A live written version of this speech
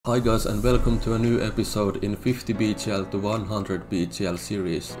Hi guys and welcome to a new episode in 50 BGL to 100 BGL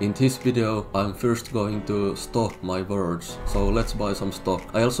series. In this video I'm first going to stock my words, so let's buy some stock.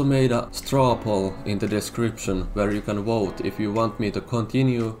 I also made a straw poll in the description where you can vote if you want me to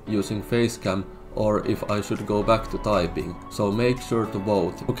continue using facecam or if I should go back to typing, so make sure to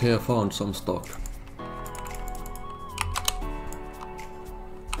vote. Okay, I found some stock.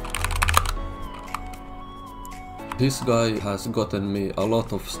 This guy has gotten me a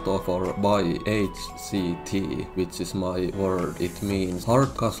lot of stuff for buy HCT, which is my word. It means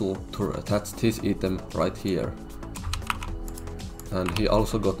hardcastle turret. That's this item right here. And he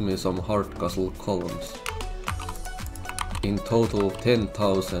also got me some hardcastle columns. In total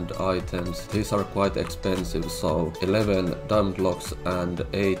 10,000 items. These are quite expensive, so 11 diamond locks and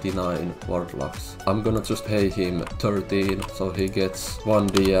 89 ward locks. I'm gonna just pay him 13 so he gets 1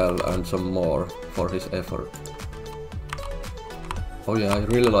 DL and some more for his effort. Oh yeah, I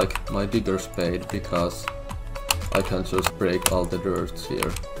really like my digger spade because I can just break all the dirt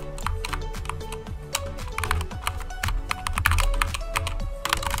here.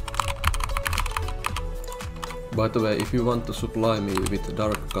 By the way, if you want to supply me with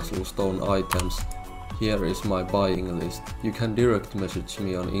dark castle stone items, here is my buying list. You can direct message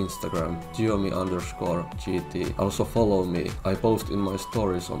me on Instagram, Geomi_GT. Also follow me, I post in my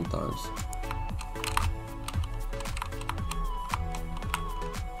story sometimes.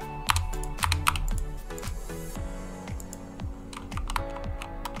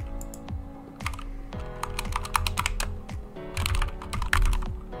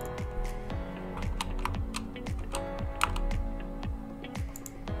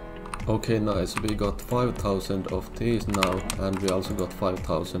 Okay, nice, we got 5,000 of these now, and we also got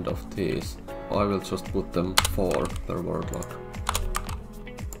 5,000 of these. I will just put them 4 per word lock.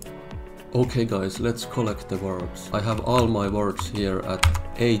 Okay guys, let's collect the words. I have all my words here at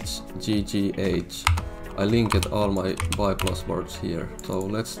HGGH. I linked all my buy plus words here. So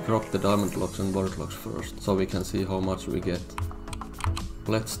let's drop the diamond locks and word locks first, so we can see how much we get.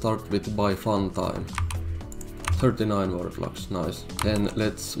 Let's start with buy fun time. 39 word locks, nice. Then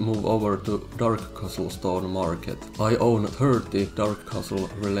let's move over to Dark Castle Stone Market. I own 30 Dark Castle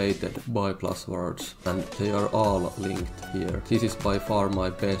related buy plus words and they are all linked here. This is by far my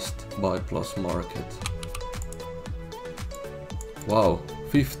best buy plus market. Wow,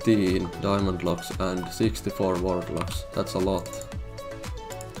 15 diamond locks and 64 word locks, that's a lot.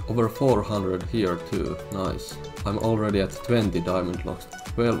 Over 400 here too, nice. I'm already at 20 diamond locks,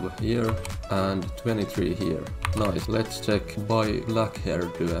 12 here and 23 here. Nice, let's check buy black hair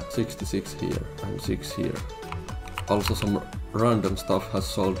duet, 66 here and 6 here. Also some random stuff has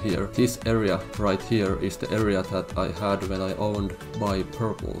sold here. This area right here is the area that I had when I owned buy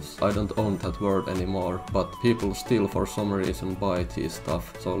purples. I don't own that word anymore, but people still for some reason buy this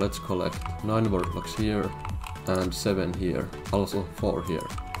stuff. So let's collect 9 word locks here and 7 here, also 4 here.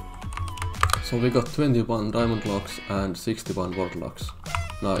 So we got 21 diamond locks and 61 word locks.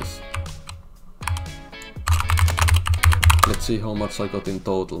 Nice. Let's see how much I got in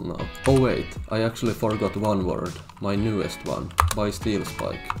total now. Oh wait, I actually forgot one word, my newest one, buy steel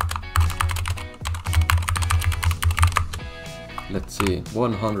spike. Let's see,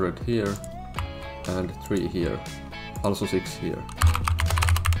 100 here and 3 here, also 6 here.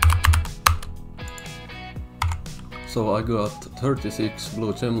 So I got 36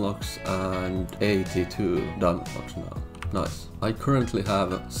 blue gem locks and 82 diamond locks now. Nice. I currently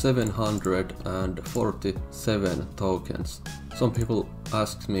have 747 tokens. Some people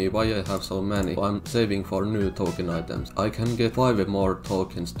ask me why I have so many. I'm saving for new token items. I can get 5 more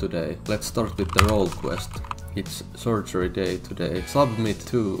tokens today. Let's start with the role quest. It's surgery day today. Submit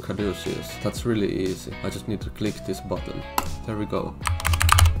 2 caduceus. That's really easy. I just need to click this button. There we go.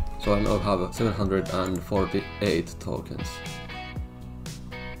 So I now have 748 tokens.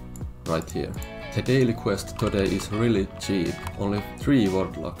 Right here. The daily quest today is really cheap, only 3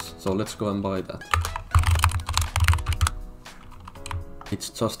 word locks, so let's go and buy that. It's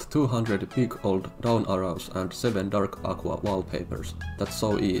just 200 big old down arrows and 7 dark aqua wallpapers. That's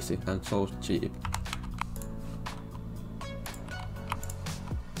so easy and so cheap.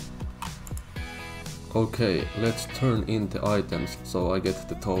 Okay, let's turn in the items so I get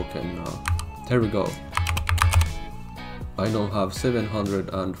the token now. There we go. I now have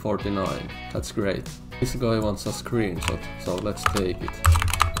 749, that's great. This guy wants a screenshot, so let's take it.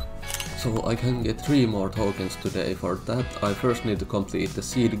 So I can get 3 more tokens today. For that I first need to complete the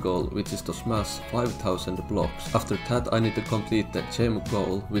seed goal, which is to smash 5000 blocks. After that I need to complete the gem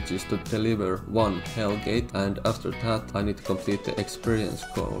goal, which is to deliver 1 Hellgate, and after that I need to complete the experience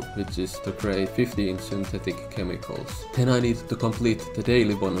goal, which is to create 15 synthetic chemicals. Then I need to complete the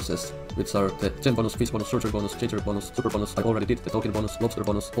daily bonuses, which are the gem bonus, fish bonus, sorcerer bonus, changer bonus, super bonus. I already did the token bonus, lobster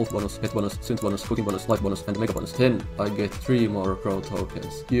bonus, health bonus, pet bonus, synth bonus, cooking bonus, life bonus, and mega bonus. Then I get 3 more grow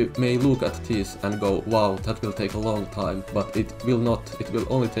tokens. You may look at these and go, wow, that will take a long time, but it will not. It will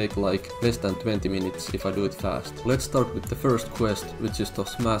only take like less than 20 minutes if I do it fast. Let's start with the first quest, which is to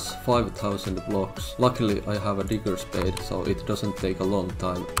smash 5000 blocks. Luckily I have a digger spade, so it doesn't take a long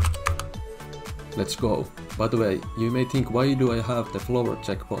time. Let's go. By the way, you may think, why do I have the flower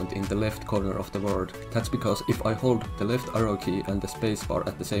checkpoint in the left corner of the world? That's because if I hold the left arrow key and the spacebar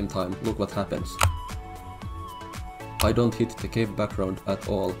at the same time, look what happens. I don't hit the cave background at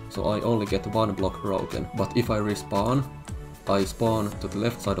all, so I only get 1 block broken. But if I respawn, I spawn to the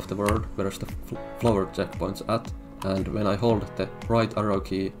left side of the world, where's the flower checkpoint's at, and when I hold the right arrow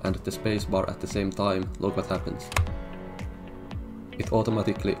key and the spacebar at the same time, look what happens. It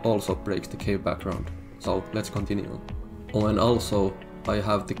automatically also breaks the cave background. So let's continue. Oh, and also I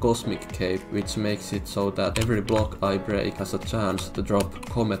have the cosmic cape, which makes it so that every block I break has a chance to drop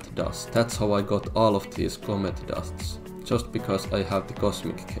comet dust. That's how I got all of these comet dusts, just because I have the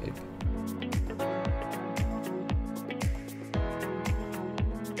cosmic cape.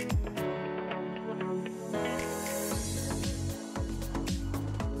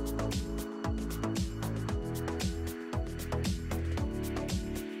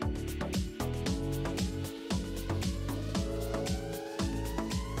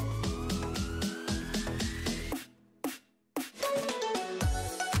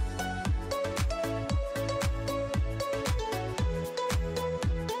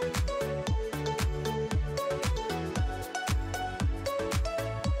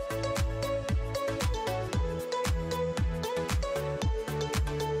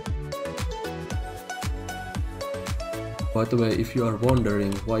 By the way, if you are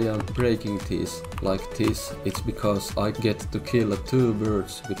wondering why I'm breaking these like this, it's because I get to kill 2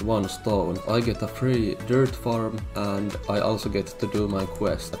 birds with 1 stone. I get a free dirt farm and I also get to do my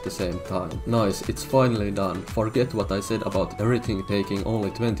quest at the same time. Nice, it's finally done. Forget what I said about everything taking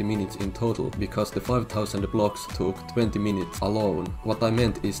only 20 minutes in total, because the 5000 blocks took 20 minutes alone. What I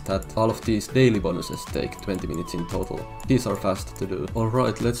meant is that all of these daily bonuses take 20 minutes in total. These are fast to do.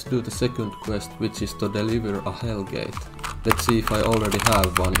 Alright, let's do the second quest, which is to deliver a Hellgate. Let's see if I already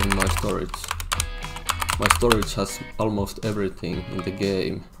have one in my storage. My storage has almost everything in the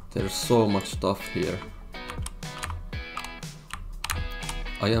game. There's so much stuff here.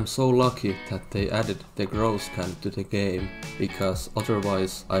 I am so lucky that they added the grow scan to the game, because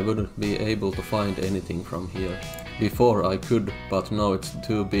otherwise I wouldn't be able to find anything from here. Before I could, but now it's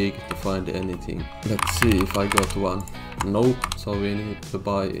too big to find anything. Let's see if I got one. Nope, so we need to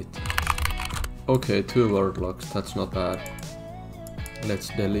buy it. Okay, 2 word locks, that's not bad. Let's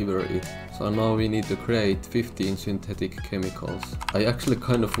deliver it. So now we need to create 15 synthetic chemicals. I actually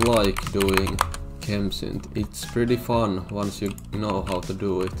kind of like doing ChemSynth. It's pretty fun once you know how to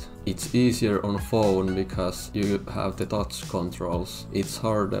do it. It's easier on phone because you have the touch controls. It's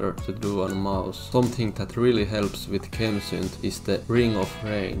harder to do on mouse. Something that really helps with ChemSynth is the ring of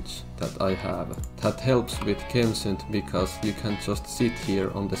range that I have. That helps with ChemSynth because you can just sit here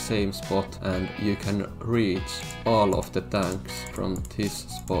on the same spot and you can reach all of the tanks from this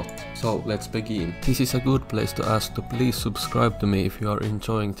spot. So let's begin. This is a good place to ask to please subscribe to me if you are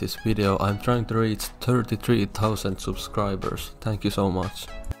enjoying this video. I'm trying to reach 33,000 subscribers. Thank you so much.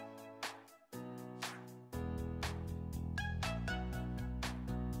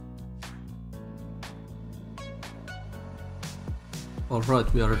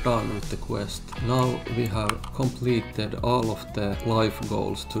 Alright, we are done with the quest. Now we have completed all of the life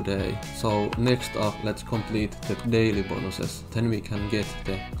goals today. So next up, let's complete the daily bonuses. Then we can get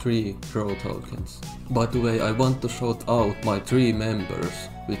the 3 grow tokens. By the way, I want to shout out my 3 members,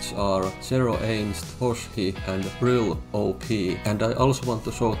 which are Zero Ainst, Hoshi and Brill OP. And I also want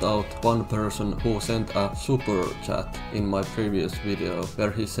to shout out one person who sent a super chat in my previous video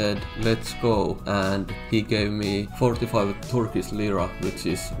where he said let's go, and he gave me 45 Turkish lira, which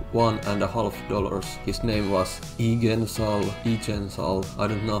is $1.50. His name was Igensal, I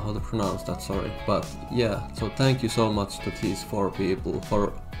don't know how to pronounce that, sorry. But yeah, so thank you so much to these 4 people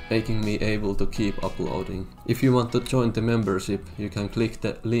for making me able to keep uploading. If you want to join the membership, you can click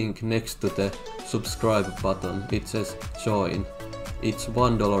the link next to the subscribe button. It says join. It's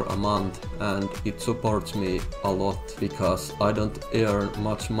 $1 a month and it supports me a lot because I don't earn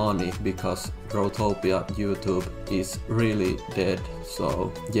much money because Growtopia YouTube is really dead.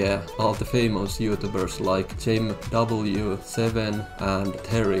 So yeah, all the famous YouTubers like JMW7 and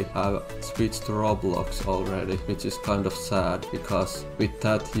Terry have switched to Roblox already, which is kind of sad because with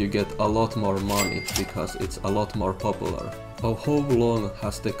that you get a lot more money because it's a lot more popular. Oh, how long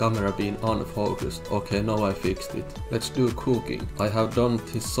has the camera been unfocused? Okay, now I fixed it. Let's do cooking. I have done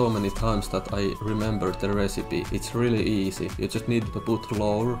this so many times that I remember the recipe. It's really easy. You just need to put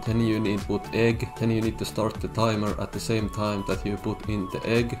flour, then you need to put egg, then you need to start the timer at the same time that you put in the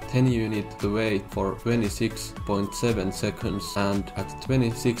egg, then you need to wait for 26.7 seconds, and at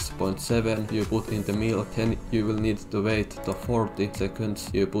 26.7 you put in the milk, then you will need to wait to 40 seconds,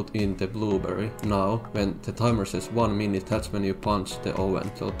 you put in the blueberry. Now, when the timer says 1 minute, that's when you punch the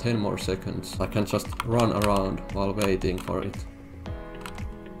oven, so 10 more seconds. I can just run around while waiting for it.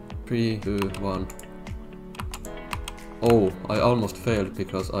 3, 2, 1. Oh, I almost failed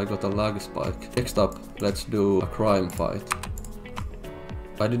because I got a lag spike. Next up, let's do a crime fight.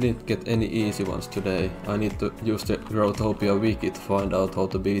 I didn't get any easy ones today. I need to use the Growtopia wiki to find out how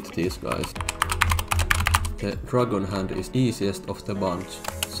to beat these guys. The dragon hand is easiest of the bunch.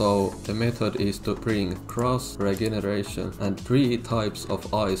 So the method is to bring cross, regeneration and 3 types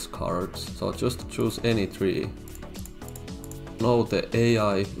of ice cards. So just choose any 3. Now the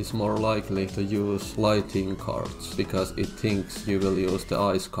AI is more likely to use lighting cards because it thinks you will use the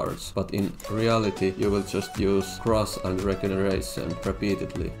ice cards, but in reality you will just use cross and regeneration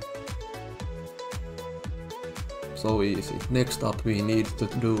repeatedly. So easy. Next up we need to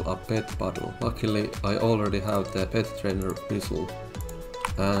do a pet battle. Luckily I already have the pet trainer whistle.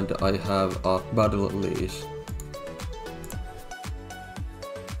 And I have a battle leash.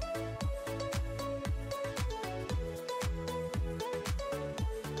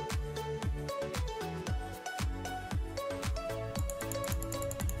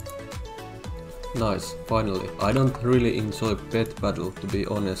 Nice, finally. I don't really enjoy pet battle to be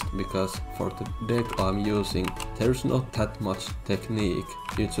honest, because for the deck I'm using there's not that much technique.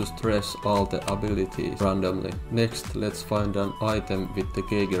 You just press all the abilities randomly. Next, let's find an item with the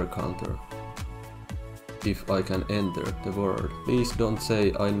Geiger counter. If I can enter the word. Please don't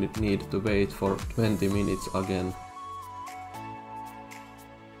say I need to wait for 20 minutes again.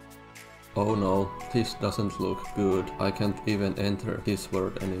 Oh no, this doesn't look good. I can't even enter this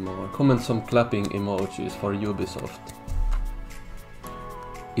word anymore. Comment some clapping emojis for Ubisoft.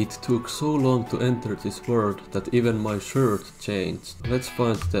 It took so long to enter this word that even my shirt changed. Let's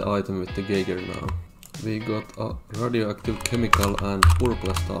find the item with the Geiger now. We got a radioactive chemical and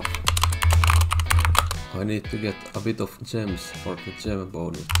purple stuff. I need to get a bit of gems for the gem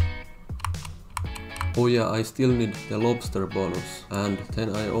bonus. Oh yeah, I still need the lobster bonus, and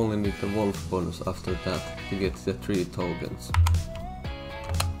then I only need the wolf bonus after that to get the 3 tokens.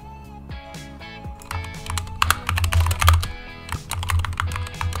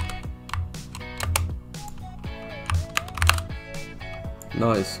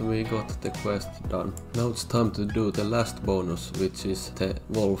 Nice, we got the quest done. Now it's time to do the last bonus, which is the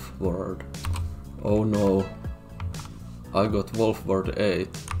wolf word. Oh no, I got wolf word 8.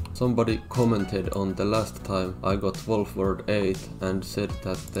 Somebody commented on the last time I got wolf word 8 and said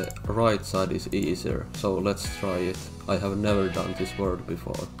that the right side is easier, so let's try it. I have never done this word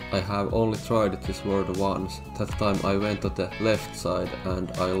before. I have only tried this word once. That time I went to the left side and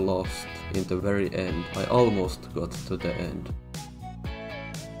I lost in the very end. I almost got to the end.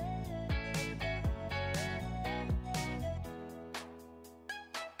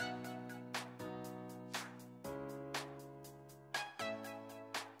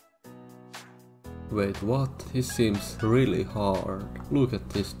 Wait, what? This seems really hard. Look at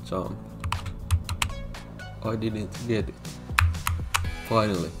this jump. I didn't get it.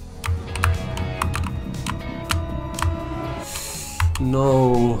 Finally.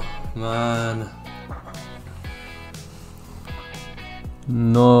 No, man.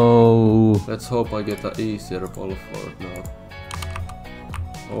 No. Let's hope I get an easier wolf word now.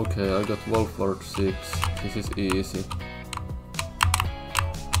 Okay, I got wolf word 6. This is easy.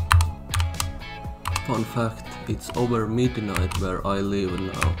 Fun fact, it's over midnight where I live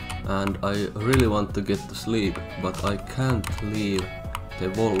now, and I really want to get to sleep, but I can't leave the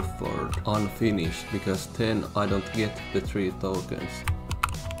wolf word unfinished because then I don't get the 3 tokens.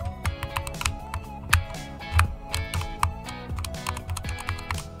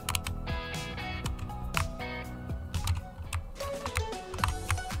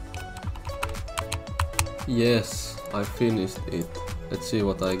 Yes, I finished it. Let's see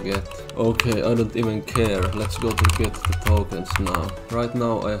what I get. Okay, I don't even care. Let's go to get the tokens now. Right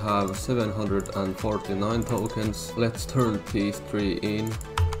now I have 749 tokens. Let's turn these 3 in.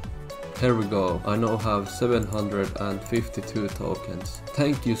 Here we go, I now have 752 tokens.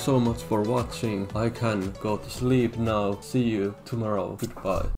 Thank you so much for watching. I can go to sleep now. See you tomorrow. Goodbye.